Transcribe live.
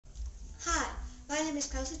name is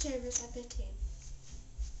Kelsey Chambers. I'm 15.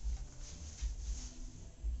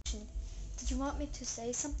 Did you want me to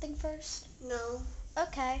say something first? No.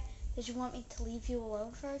 Okay. Did you want me to leave you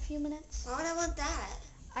alone for a few minutes? Why would I want that?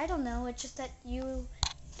 I don't know. It's just that you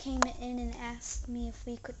came in and asked me if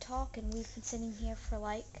we could talk, and we've been sitting here for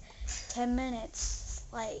like 10 minutes,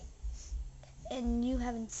 and you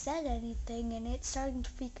haven't said anything, and it's starting to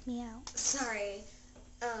freak me out. Sorry.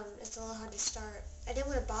 It's a little hard to start. I didn't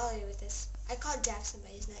want to bother you with this. I called Jackson,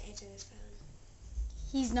 but he's not answering his phone.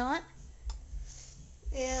 He's not?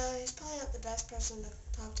 Yeah, he's probably not the best person to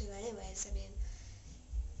talk to anyways. I mean,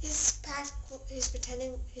 he's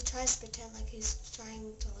pretending, he tries to pretend like he's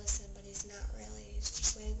trying to listen, but he's not really. He's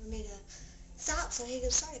just waiting for me to stop so he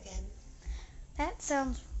can start again. That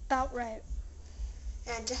sounds about right.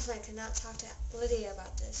 And I definitely cannot talk to Lydia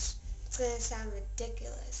about this. It's going to sound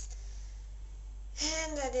ridiculous.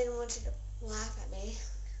 And I didn't want you to laugh at me.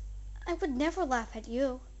 I would never laugh at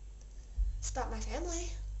you. It's about my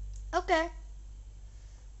family. Okay.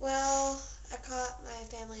 Well, I caught my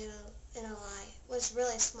family in a lie. It was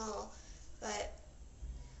really small, but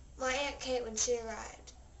my Aunt Kate, when she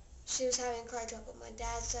arrived, she was having car trouble. My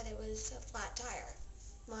dad said it was a flat tire.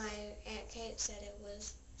 My Aunt Kate said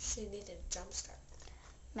she needed a jump start.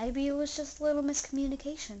 Maybe it was just a little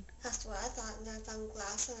miscommunication. That's what I thought, and I found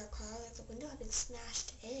glass in her car, like the window had been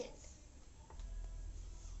smashed in.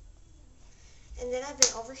 And then I've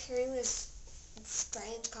been overhearing this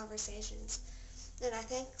strange conversations, and I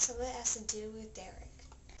think some of it has to do with Derek.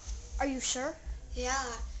 Are you sure? Yeah,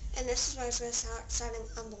 and this is why it's going to start sounding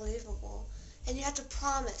unbelievable. And you have to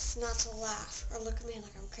promise not to laugh or look at me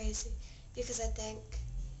like I'm crazy, because I think...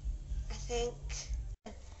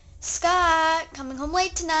 Scott, coming home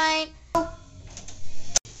late tonight.